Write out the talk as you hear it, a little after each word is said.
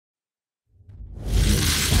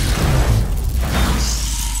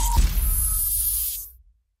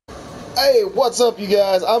Hey, what's up, you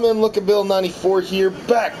guys? I'm in Lookabill94 here,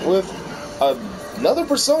 back with another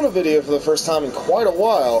Persona video for the first time in quite a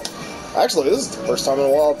while. Actually, this is the first time in a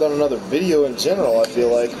while I've done another video in general, I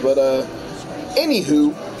feel like. But,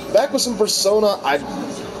 anywho, back with some Persona. I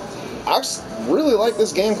really like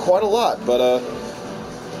this game quite a lot, but,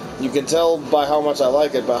 you can tell by how much I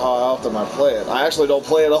like it by how often I play it. I actually don't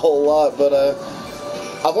play it a whole lot, but,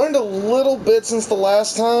 I've learned a little bit since the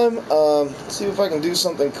last time. See if I can do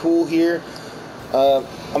something cool here.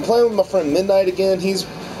 I'm playing with my friend Midnight again. He's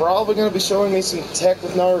probably going to be showing me some tech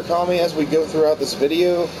with Narukami as we go throughout this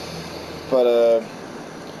video. But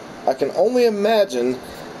I can only imagine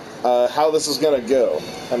how this is going to go.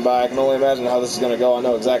 And by I can only imagine how this is going to go, I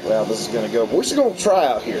know exactly how this is going to go. But we're just going to try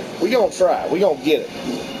out here. We're going to try. We're going to get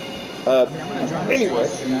it. Anyway.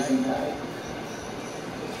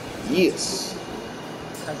 Yes.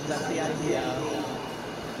 That's the idea.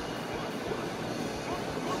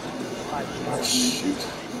 Oh, shoot.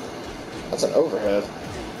 That's an overhead.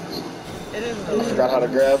 It is an I overhead. forgot how to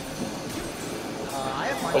grab. I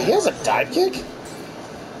have my Wait, he has a dive kick?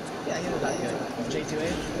 Yeah, he has a dive kick.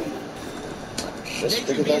 J2A. Just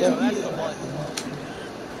figured that out. That's the button.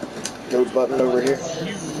 Goat button over here.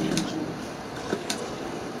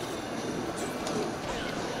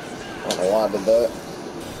 I don't know why I did that.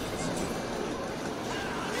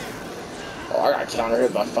 Oh, I got counter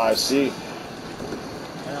hit by 5C.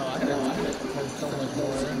 I know, I know. There's so much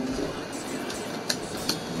more.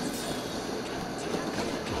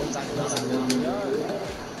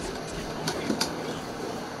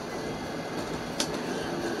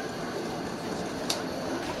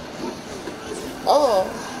 Oh!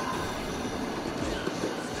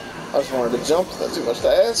 I just wanted to jump. Is that too much to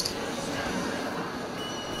ask?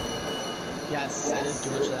 Yes, that is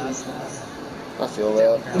too much to ask. I feel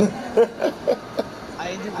that.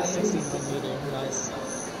 I did the 16mm. Nice.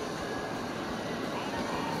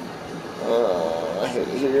 I hit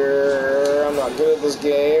it here. I'm not good at this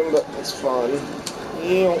game, but it's fun.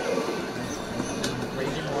 Ew.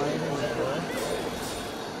 Raging wide and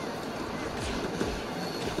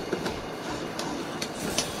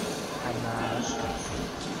I'm mashed.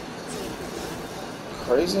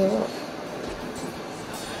 Crazy enough.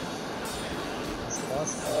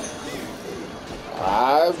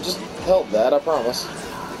 I've just held that, I promise.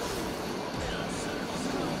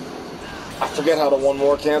 I forget how to one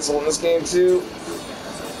more cancel in this game, too.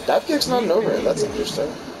 That kick's not an overhead, that's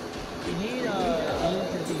interesting. You need a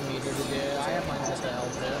 15 meter to do it. I have mine set to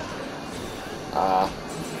L2.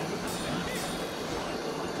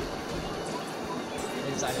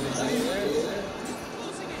 Inside of his ear.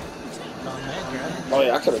 Oh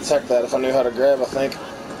yeah, I could have teched that if I knew how to grab, I think.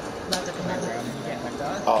 That's a command grab. You can't tech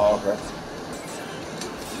that. Oh, okay.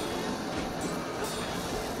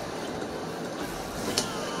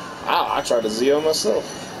 Ah, I tried to Zeo myself.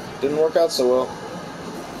 Didn't work out so well.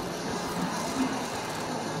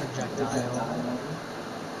 Projectile.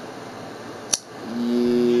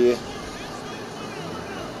 Yeah.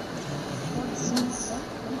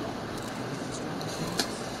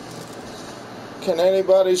 Can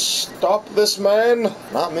anybody stop this man?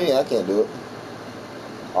 Not me, I can't do it.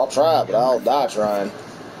 I'll try, but I'll die trying.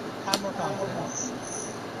 Have more confidence.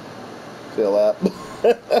 Feel that.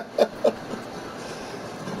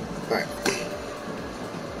 Alright.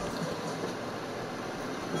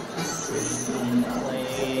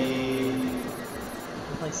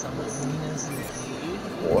 Play some of Mina's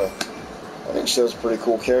Boy, I think she has a pretty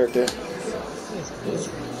cool character.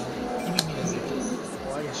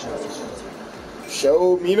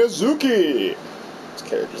 Show Minazuki! This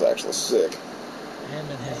character's actually sick. And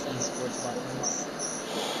it has esports buttons.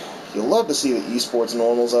 You love to see the esports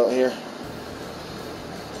normals out here.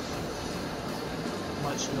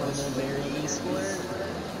 Much normal, very esport.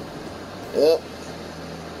 Yep.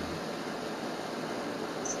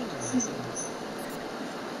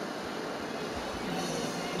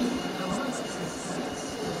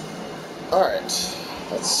 Alright,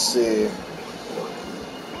 let's see.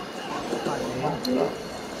 Oh,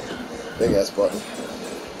 big ass button.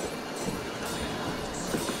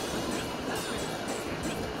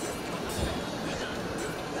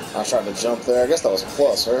 I tried to jump there. I guess that was a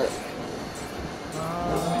plus, right?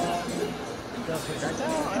 The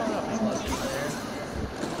projectile? I don't know if it's plus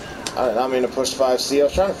there. I did not mean to push 5C. I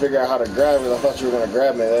was trying to figure out how to grab it. I thought you were going to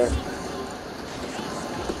grab me there.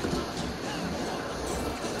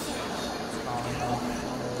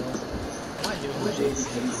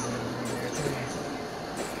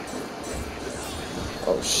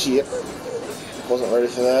 Oh shit. Wasn't ready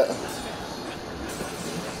for that.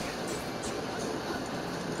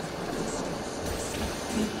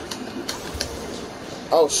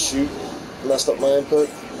 Oh shoot. messed up my input.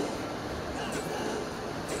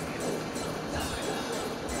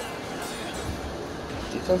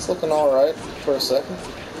 Defense looking alright for a second.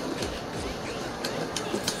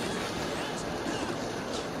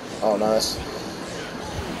 Oh, nice.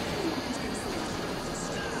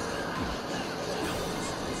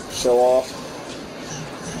 Show off.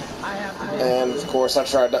 And of course I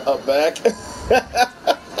tried to up back. I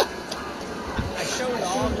showed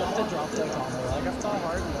off just to drop the combo. Like I saw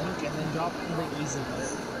hard link and then drop the easy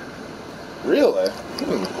hit. Really?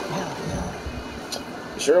 Yeah.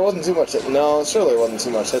 Sure it wasn't too much hit? No, surely it wasn't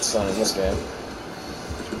too much hit stun in this game.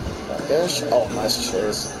 Okay. Oh, nice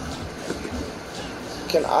chase.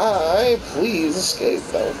 Can I please escape?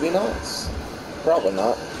 That would be nice. Probably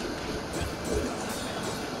not.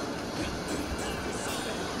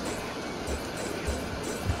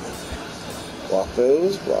 Block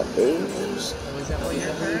those, block those. Was that what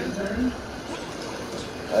your turn?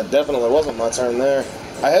 That definitely wasn't my turn there.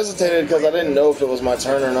 I hesitated because I didn't know if it was my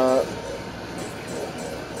turn or not.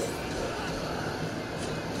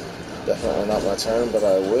 Definitely not my turn, but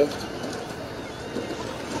I whiffed.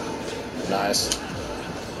 Nice.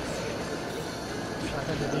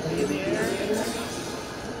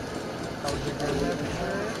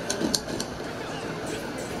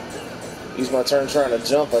 Use my turn trying to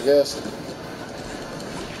jump, I guess.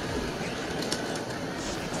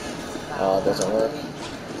 Oh, it doesn't work.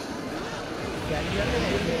 Yeah, you have to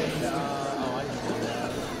oh, I didn't do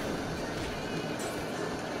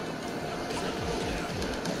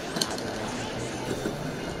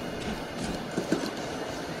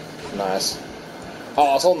that. Nice. Oh,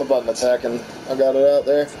 I was holding the button attack and I got it out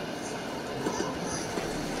there.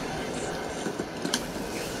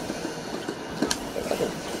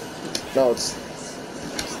 No, it's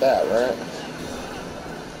that, right?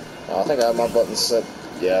 Oh, I think I have my button set.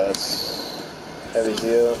 Yeah, that's heavy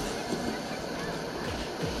heal.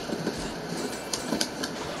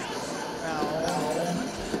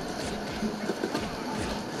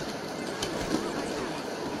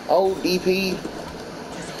 Oh, DP.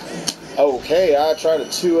 Okay, I tried to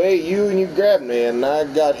 2A you and you grabbed me and I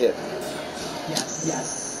got hit. Yes,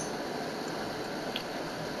 yes.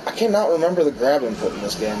 I cannot remember the grab input in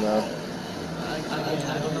this game though. I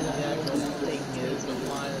don't know what the actual thing is, but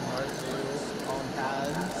mine is hard to on pad.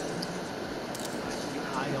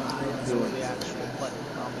 I don't remember what the actual button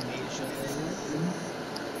combination is.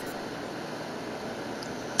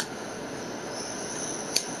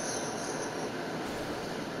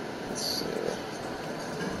 Let's see.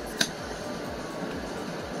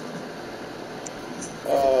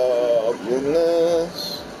 Oh,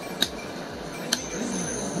 goodness.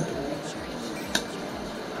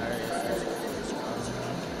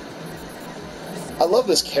 I love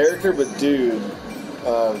this character, but dude,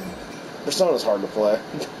 Persona's hard to play.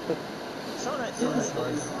 Persona is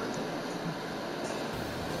hard.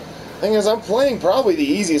 Thing is, I'm playing probably the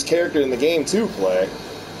easiest character in the game to play.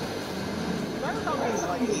 Is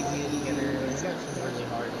like easy to get her. It's actually really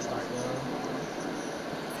hard to start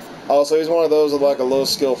though. Also, he's one of those with like a low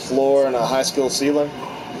skill floor and a high skill ceiling.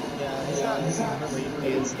 Yeah, he's not really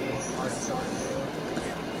easy. Hard to start though.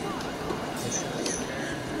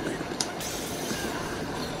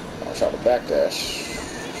 I'll try to backdash.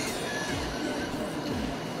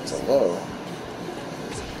 It's a low.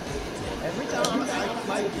 Every time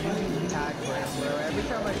I do tag where every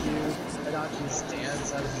time I do, it actually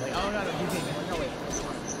stands. I was like, oh god, I'm using it. Like, oh wait, it's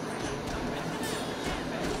not.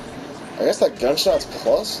 I guess that gunshot's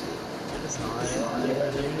plus? It's not.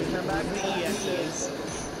 Turn back the EXs.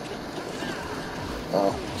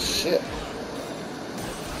 Oh, shit.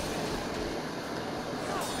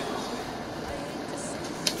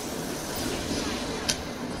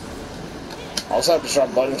 I'll also have to try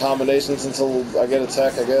button combinations until I get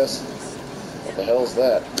attack, I guess. What the hell is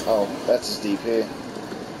that? Oh, that's his DP.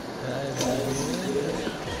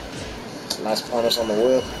 Nice punish on the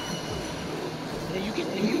whip. Yeah, you can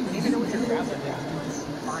even know what you're grabbing. You just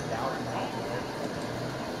find out.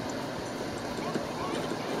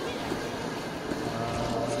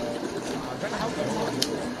 I'm trying to help you.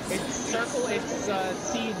 It's circle. It's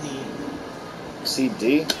CD.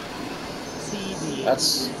 CD? CD.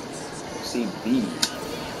 That's CB.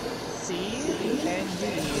 C and D.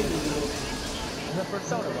 The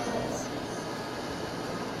Persona buttons.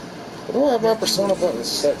 What do I have my Persona buttons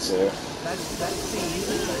set to? That's C.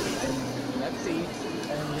 That's C.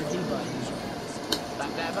 And the D button.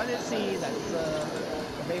 That button is C. That's the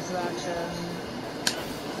base of action.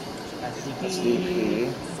 That's DP. That's DP.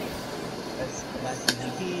 That's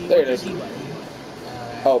DP. There it is. D button.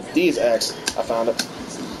 Oh, D is X. I found it.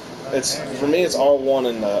 It's for me. It's R1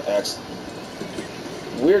 and X.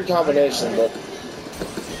 weird combination, but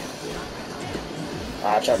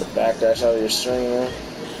I tried to backdash out of your string there.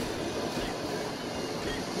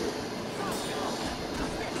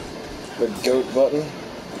 The goat button.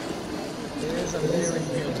 There is a very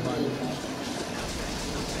good button.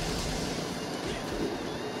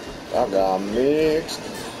 I got mixed.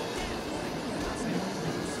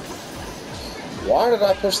 Why did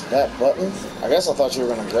I push that button? I guess I thought you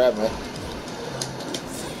were gonna grab me.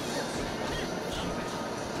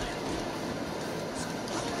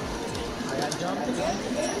 I got jumped again.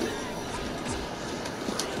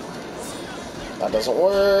 That doesn't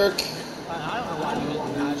work. I don't know why you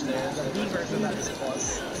didn't dash there. The B version that is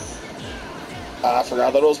plus. I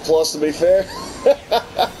forgot that it was plus, to be fair.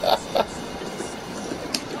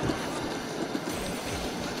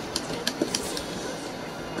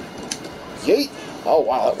 Yeet! Oh,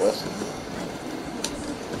 wow, that whiffed.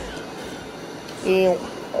 Ew.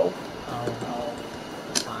 Oh. Oh,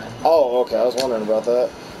 fine. Oh, okay, I was wondering about that.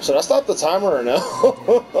 Should I stop the timer or no?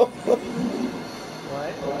 What?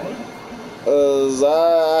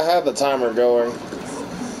 I had the timer going.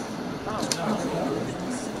 Oh, no.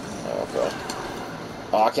 Okay.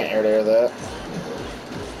 Oh, I can't air to air that.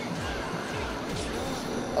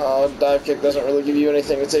 Dive kick doesn't really give you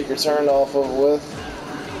anything to take your turn off of with.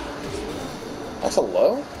 That's a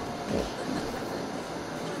low?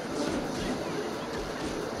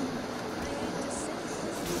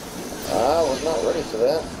 I was not ready for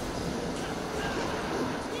that.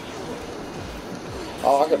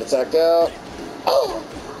 Oh, I could attack out. Oh!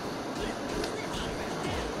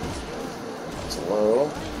 It's low.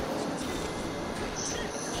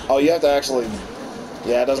 Oh, you have to actually...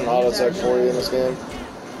 Yeah, it doesn't auto-attack for you in this game.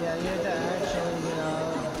 Yeah, you have to actually,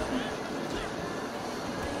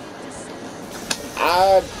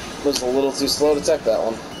 I was a little too slow to tech that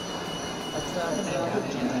one. that's not the main guy. You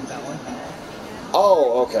can't take that one.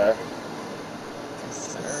 Oh, okay. Yes,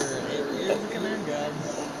 sir. It is a command grab.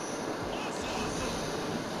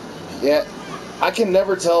 Yeah, I can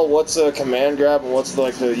never tell what's a command grab and what's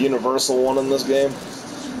like the universal one in this game.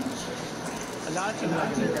 I got to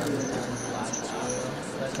command grab this last two,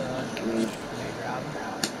 but command grab.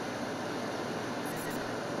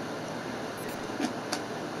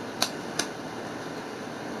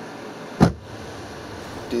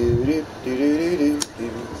 Do do do do do do.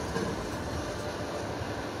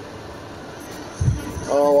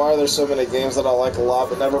 Oh, why are there so many games that I like a lot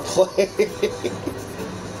but never play?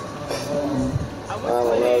 I I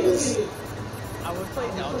don't know. Just I would play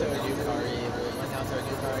Naoto or Yukari, but my Naoto or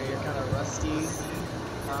Yukari are kind of rusty.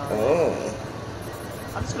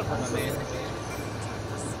 I'm just gonna put my main.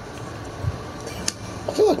 I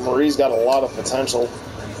feel like Marie's got a lot of potential.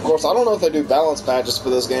 Of course, I don't know if they do balance patches for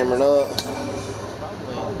this game or not.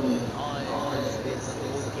 Probably not, because it's an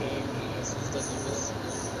old game. This was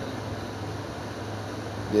the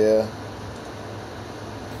newest. Yeah.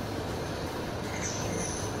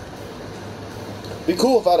 Be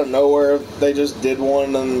cool if out of nowhere they just did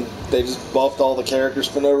one and they just buffed all the characters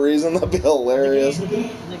for no reason. That'd be hilarious. The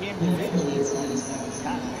game eventually is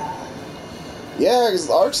kind of. Yeah, because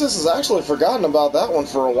Arxis has actually forgotten about that one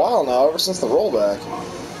for a while now, ever since the rollback.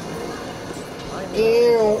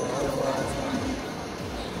 Ew.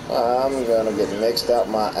 I'm gonna get mixed out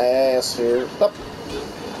my ass here. Up.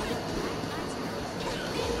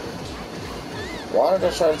 Why did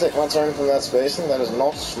I try to take my turn from that spacing? That is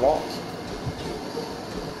not smart.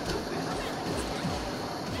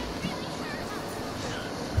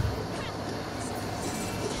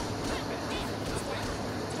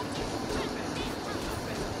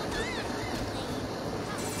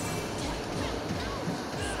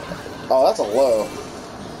 Oh, that's a low.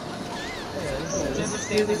 Just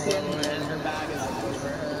a standing low, and her bag is over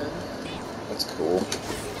her. That's cool.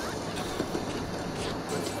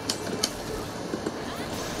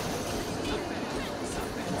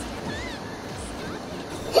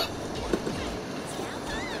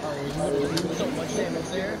 Oh, you do so much damage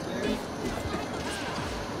there.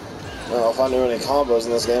 Well, if I knew any combos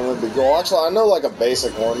in this game, it'd be cool. Actually, I know like a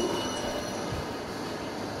basic one.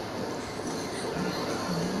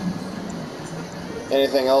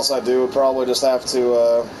 Anything else I do would probably just have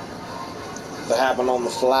to happen on the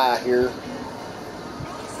fly here.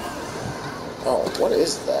 Oh, what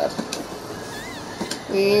is that?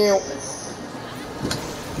 Ew.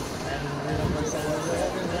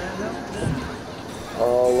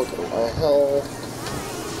 Oh, look at my health.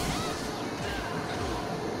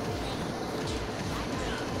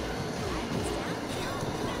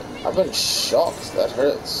 I've been shocked. That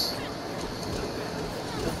hurts.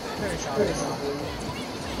 Very shocking.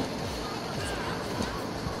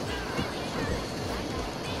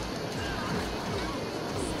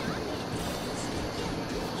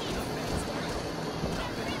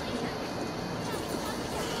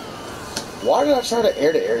 Why did I try to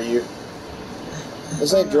air you?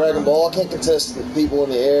 This ain't Dragon Ball. I can't contest people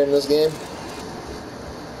in the air in this game.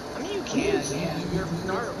 I mean, you can. You're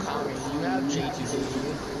Naruto Kami. You have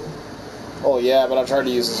J2B. Oh yeah, but I tried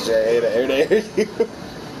to use this JA to air you. You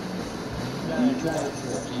gotta try to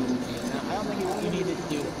use J2B. Now, I don't think you needed to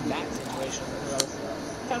do it in that situation because I was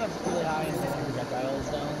kind of really high in hitting projectiles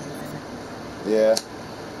down. Yeah.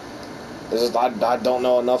 It's just, I don't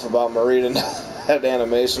know enough about Marie to know that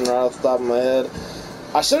animation right off the top of my head.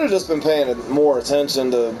 I should have just been paying more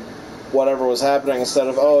attention to whatever was happening instead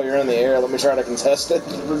of, oh, you're in the air, let me try to contest it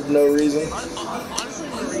for no reason. Honestly,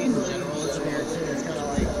 Marie in general is a character that's kind of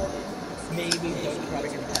like, maybe don't try to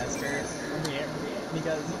contest her in the air,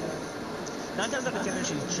 because 9 times out of 10 when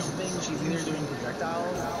she's jumping, she's either doing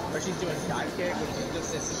projectiles or she's doing dive kick, which is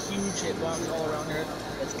just this huge hitbox all around her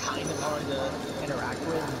that's kind of hard to interact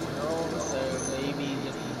with in general, so maybe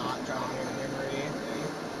just not trying to air Marie.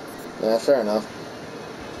 Yeah, fair enough.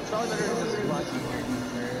 It's probably better to just block you here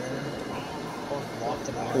or block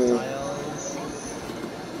the projectiles.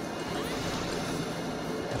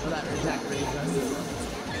 And for that exact reason.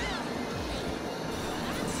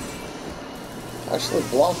 Actually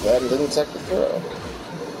blocked that and didn't take the throw.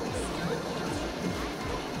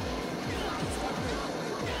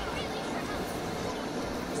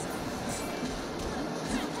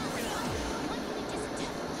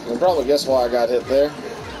 You can probably guess why I got hit there.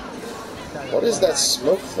 What is that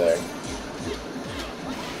smoke thing?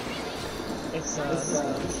 It's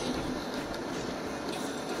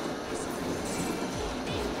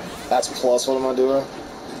That's plus, what am I doing?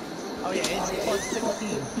 oh yeah, it's plus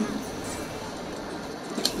 16.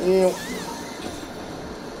 Yeah.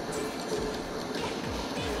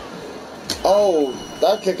 Oh,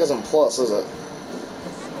 that kick isn't plus, is it?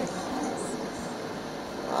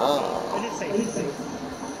 Ah. I did say safe.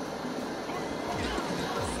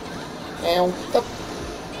 Ow. If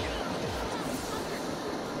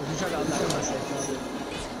you try to up that my safe.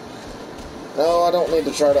 No, I don't need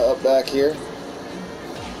to try to up back here.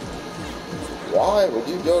 Why would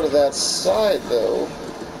you go to that side, though?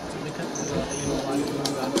 Because you don't like to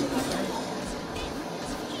move out of the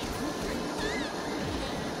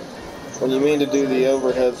When you mean to do the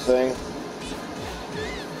overhead thing.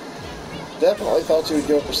 Definitely thought you would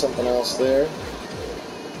go for something else there.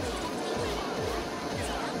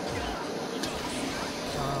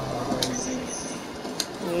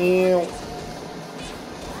 Yeah.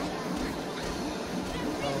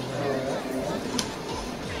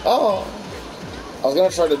 Oh. I was gonna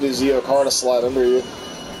try to do Zeo Car to slide under you.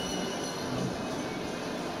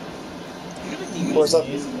 Where's up?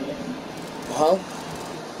 Huh?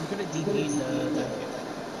 You could have DP'd the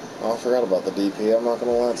Oh, I forgot about the DP. I'm not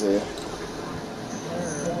gonna lie to you.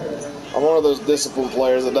 I'm one of those disciplined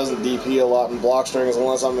players that doesn't DP a lot in block strings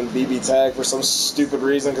unless I'm in BB tag for some stupid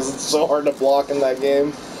reason because it's so hard to block in that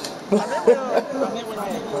game. I meant when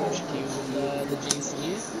I punished you with the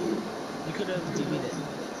JCs. You could have DP'd it.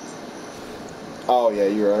 Oh yeah,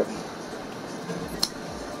 you're right.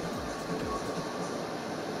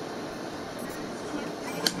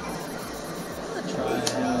 I'm gonna try.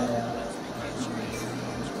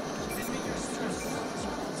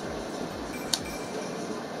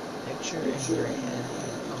 Picture in your head.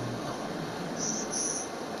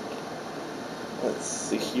 Let's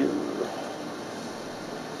see here.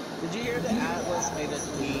 Did you hear that Atlas made a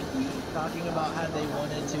tweet talking about how they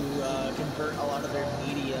wanted to convert a lot of their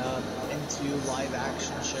media into live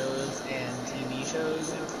action shows and TV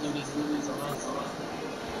shows, including movies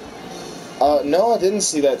on? No, I didn't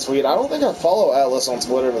see that tweet. I don't think I follow Atlas on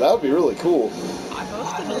Twitter, but that would be really cool. I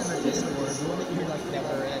posted it in the Discord, the one that you're like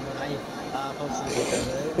never in when I posted it.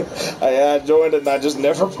 I joined it and I just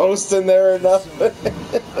never post in there or nothing.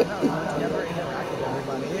 Never interact with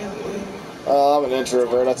everybody. I'm an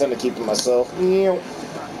introvert. I tend to keep to myself. I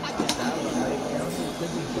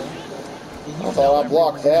thought I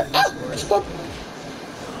blocked that.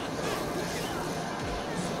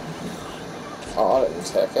 Oh, I didn't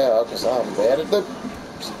tech out because I'm bad at the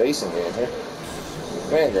spacing game here.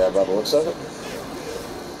 Man grab by the looks of it.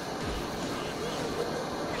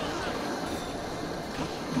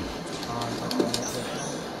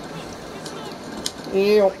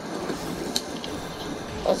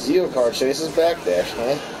 That Zeo Car chases backdash,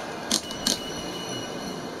 man.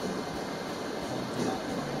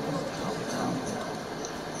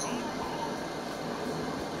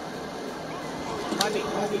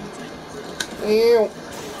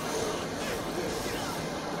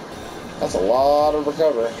 That's a lot of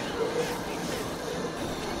recovery.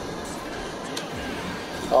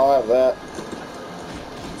 I'll have that.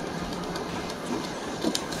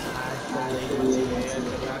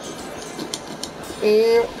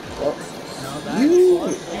 Yeah. No, that's You.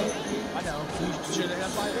 I know. You should have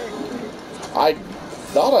got 5A. I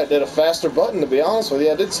thought I did a faster button, to be honest with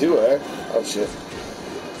you. I did 2A. Oh, shit.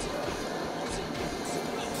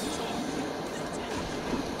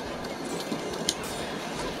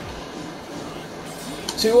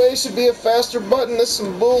 Two A should be a faster button. This is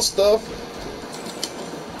some bull stuff.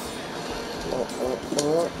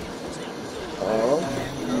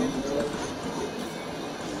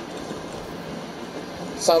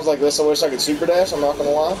 Sounds like this. I wish I could super dash. I'm not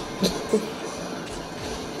gonna lie.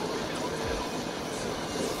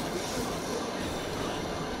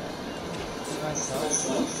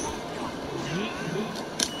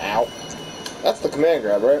 Ow. That's the command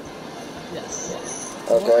grab, right? Yes.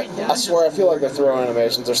 Okay. I swear, I feel like their throw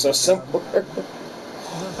animations are so similar. The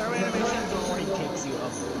throw animation already kicks you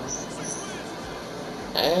upwards.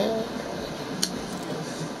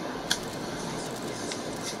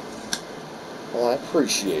 Well, I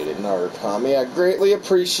appreciate it, Narukami. I greatly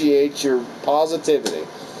appreciate your positivity.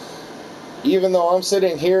 Even though I'm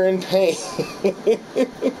sitting here in pain.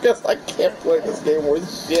 Because I can't play this game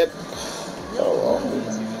worth shit. Oh well.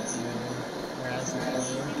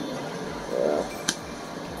 Yeah.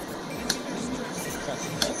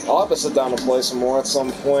 I'll have to sit down and play some more at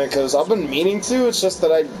some point, because I've been meaning to. It's just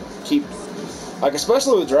that I keep... Like,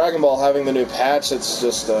 especially with Dragon Ball having the new patch, it's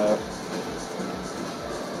just,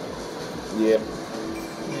 yeah.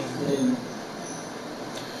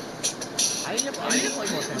 I need to play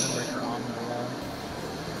more Phantom Breaker on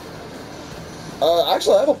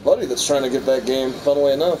Actually, I have a buddy that's trying to get that game,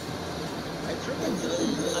 funnily enough. It's really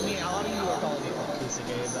good. I mean, a lot of you are calling it a piece of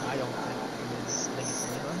game, but I don't think it's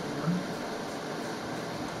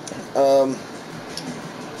fun.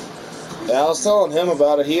 Yeah, I was telling him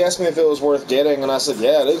about it. He asked me if it was worth getting, and I said,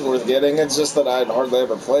 yeah, it is worth getting. It's just that I'd hardly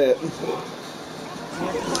ever play it. The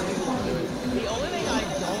only thing I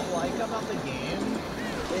don't like about the game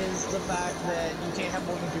is the fact that you can't have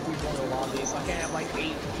more than 2 people in the lobby, so I can't have like 8,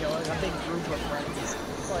 you know, like a big group of friends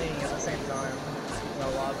playing at the same time in the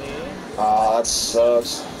lobby. Ah, that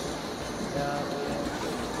sucks. Yeah.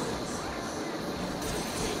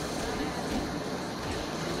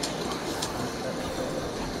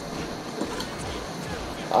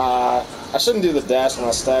 I shouldn't do the dash when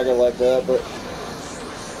I stagger like that, but...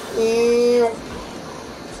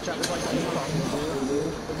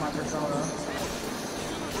 With my persona.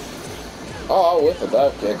 Oh, with the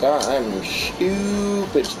dive kick, I'm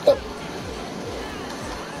stupid. Oh.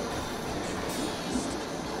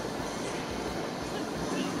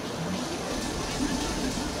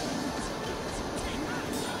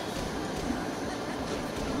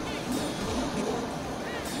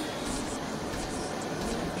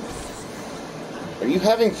 Are you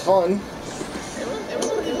having fun? It was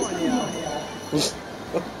pretty fun, yeah.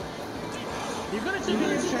 You're gonna take your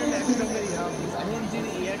turn back so many times. I didn't do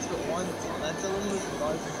the EX but once. That's a little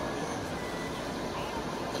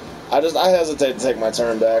bit I hesitate to take my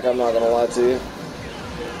turn back, I'm not gonna lie to you.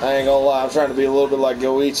 I ain't gonna lie, I'm trying to be a little bit like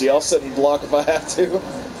Goichi. I'll sit and block if I have to.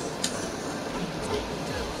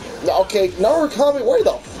 Okay, Narukami, where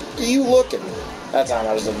the f*** are you looking? That time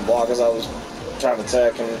I just didn't block because I was trying to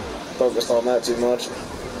tech and focused on that too much.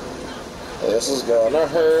 This is gonna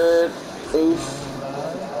hurt. Oof.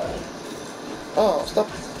 Oh, stop.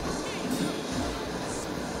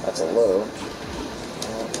 That's a low.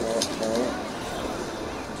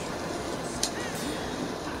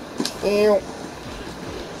 Ew.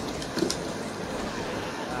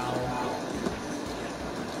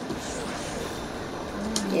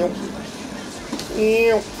 Ew.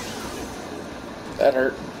 Ew. That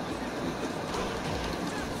hurt.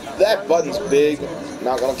 That button's big.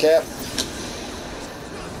 Not gonna cap.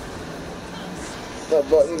 That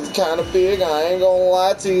button's kind of big. I ain't gonna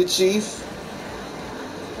lie to you, Chief.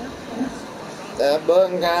 That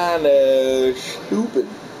button kind of stupid.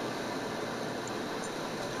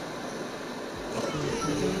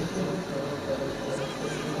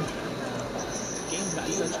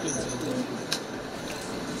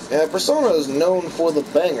 Yeah, Persona is known for the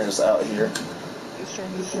bangers out here.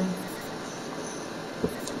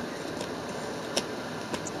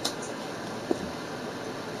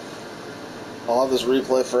 I'll have this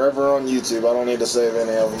replay forever on YouTube. I don't need to save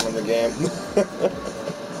any of them in the game.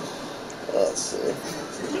 Let's see.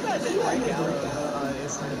 You guys didn't break out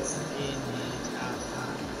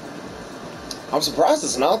I'm surprised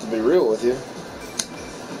it's not, to be real with you.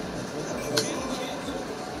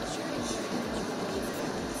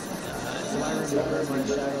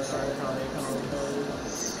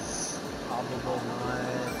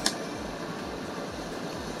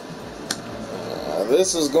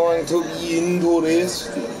 This is going to be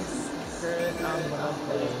interesting.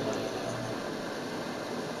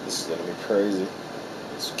 This is gonna be crazy.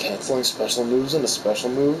 It's canceling special moves into special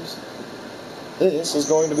moves. This is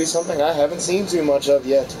going to be something I haven't seen too much of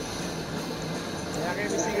yet. You're not going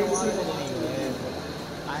to be seeing a lot of it anyway.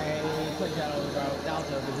 I put that over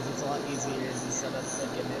Alto because it's a lot easier instead of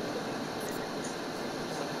thinking it.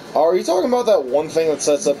 Oh, are you talking about that one thing that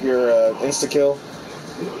sets up your insta-kill?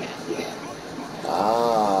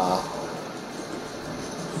 Ah.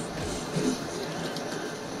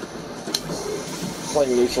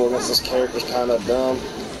 Playing neutral against this character's kind of dumb.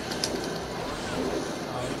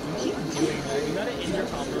 You keep doing that. You gotta end your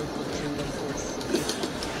combos with 2 and 4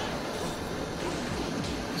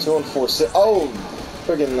 6. 2 and 4 6. Oh,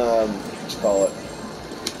 friggin' what you call it?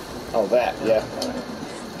 Oh, that, yeah.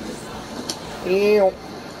 Ew.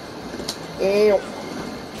 Ew.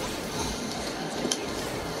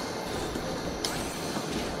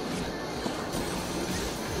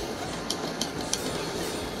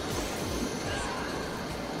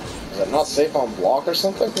 Is that not safe on block or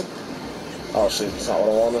something? Oh shit, that's not what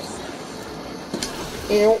I wanted.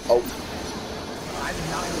 Ew. Oh. I did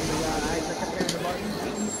not do that. I kept hitting the button.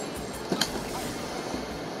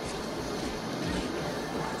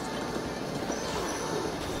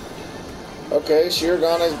 Okay,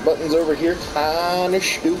 Shirogana's buttons over here. Kinda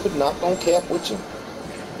stupid, not gonna cap with you.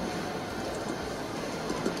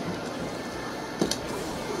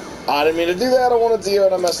 I didn't mean to do that, I wanted to,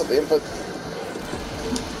 and I messed up the input.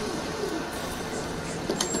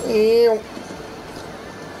 Ew.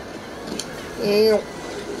 Ew.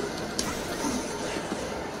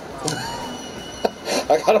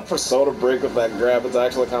 I got a persona break with that grab, it's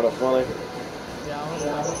actually kind of funny. Yeah,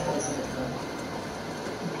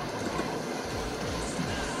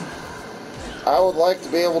 I would like to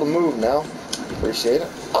be able to move now. Appreciate it.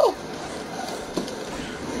 Oh!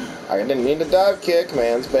 I didn't mean to dive kick,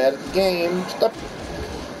 man's bad at the game. Stop.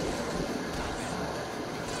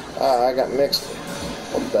 Ah, I got mixed.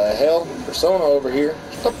 What the hell? Persona over here.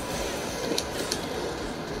 Stop.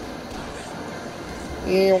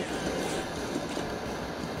 Ew.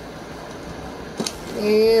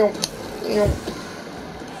 Ew. Ew.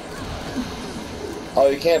 Oh,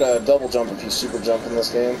 you can't double jump if you super jump in this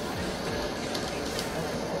game.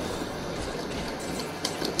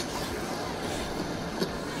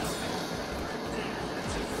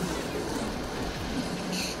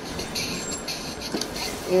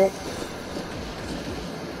 Ew.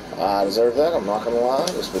 I deserve that, I'm not gonna lie.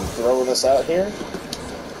 Just been throwing this out here.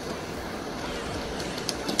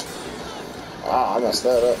 Ah, I messed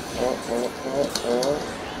that up.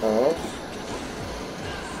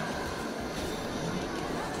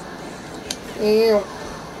 Ew.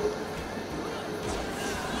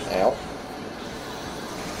 Ow.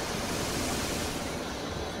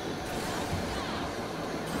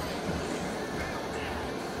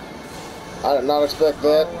 I did not expect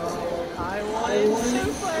that. I wanted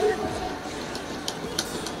super.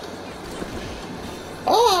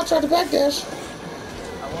 Oh, I tried to backdash.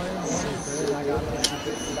 I wanted super, and I got a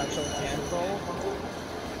super special cancel.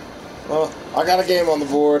 Oh, I got a game on the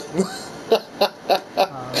board.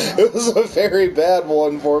 It was a very bad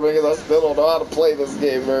one for me because I still don't know how to play this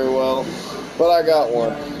game very well. But I got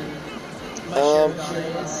one. My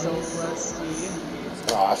Shirogane is so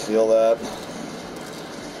rusty. Oh, I feel that.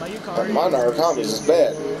 But my Narukami is just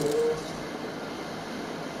bad.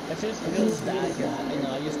 If it feels bad,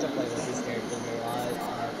 I used to play with these characters a lot.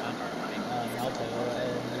 Naruto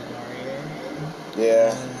and Nari. Yeah.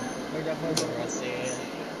 They're definitely rusty.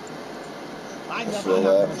 I'm definitely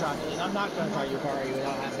not gonna try. I'm not gonna try Yukari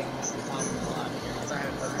without having some time on here because I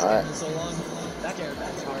haven't played this game in so long. That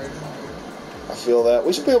character's hard. I feel that.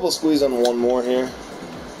 We should be able to squeeze in one more here.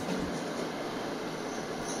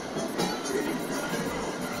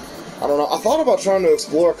 I don't know. I thought about trying to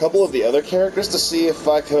explore a couple of the other characters to see if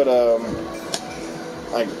I could,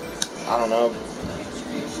 like, I don't know,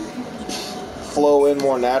 flow in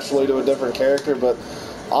more naturally to a different character, but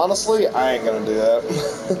honestly, I ain't gonna do that.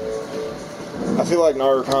 I feel like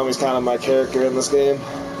Narukami's kind of my character in this game.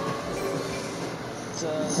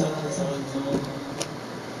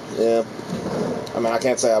 Yeah. I mean, I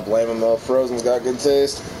can't say I blame him, though. Frozen's got good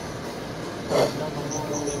taste.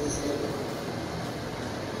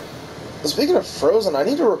 Speaking of Frozen, I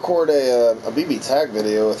need to record a BB tag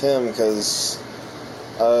video with him, because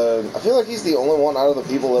I feel like he's the only one out of the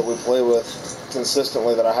people that we play with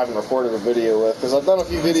consistently that I haven't recorded a video with. Because I've done a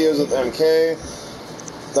few videos with MK,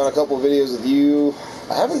 done a couple of videos with you.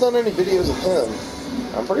 I haven't done any videos with him.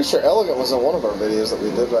 I'm pretty sure Elegant was in one of our videos that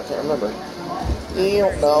we did, but I can't remember.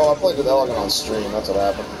 No, I played with Elegant on stream, that's what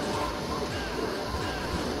happened.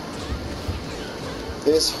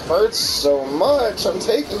 This hurts so much, I'm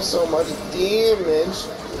taking so much damage.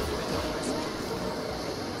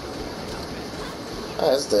 I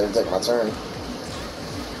hesitated to take my turn.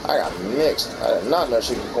 I got mixed. I did not know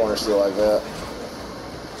she could corner steal like that.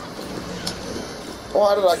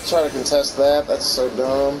 Why did I try to contest that? That's so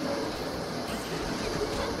dumb.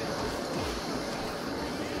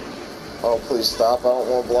 Oh, please stop. I don't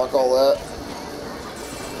want to block all that.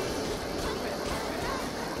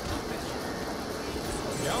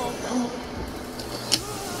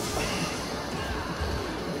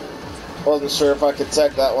 Wasn't sure if I could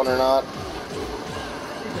tech that one or not.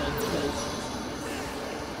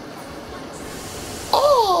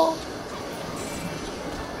 Oh!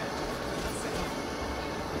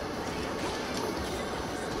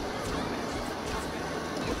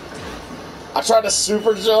 I tried to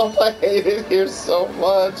super jump. I hate it here so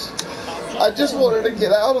much. I just wanted to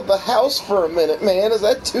get out of the house for a minute, man. Is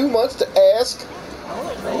that too much to ask?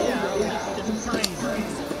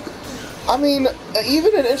 I mean,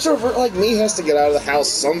 even an introvert like me has to get out of the house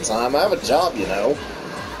sometime. I have a job, you know.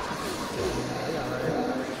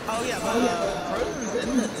 Oh yeah, but Frozen's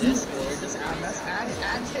in the Discord. Just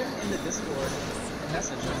add him in the Discord.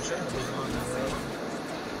 Message him. I'm sure he'll be on that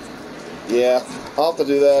way. Yeah, I'll have to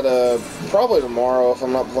do that probably tomorrow if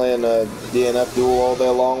I'm not playing a DNF duel all day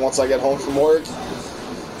long once I get home from work.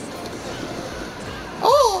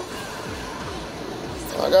 Oh!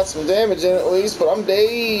 I got some damage in at least, but I'm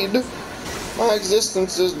dead. My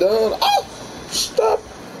existence is done. Oh! Stop!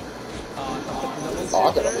 Oh,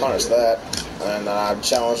 I could have punished that. And then I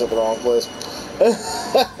challenged at the wrong place.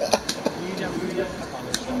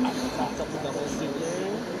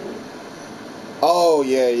 Oh,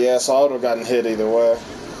 yeah, so I would have gotten hit either way.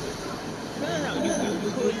 No, you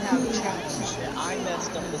could have challenged it. I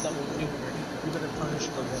messed up the double super. You better punish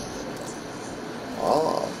the one.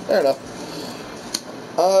 Oh, fair enough.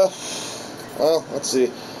 Well, let's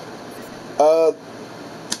see.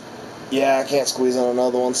 Yeah, I can't squeeze in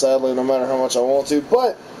another one, sadly, no matter how much I want to.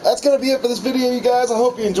 But that's going to be it for this video, you guys. I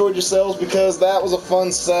hope you enjoyed yourselves, because that was a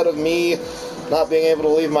fun set of me not being able to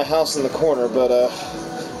leave my house in the corner. But,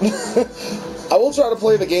 I will try to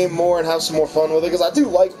play the game more and have some more fun with it, because I do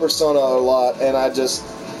like Persona a lot, and I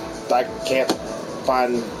can't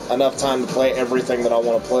find enough time to play everything that I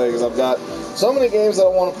want to play, because I've got so many games that I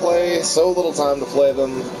want to play, so little time to play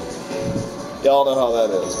them. Y'all know how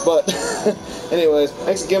that is. But, anyways,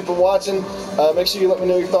 thanks again for watching. Make sure you let me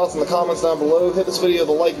know your thoughts in the comments down below. Hit this video with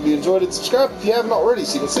a like if you enjoyed it. Subscribe if you haven't already,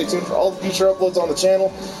 so you can stay tuned for all the future uploads on the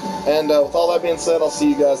channel. And with all that being said, I'll see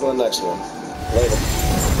you guys in the next one. Later.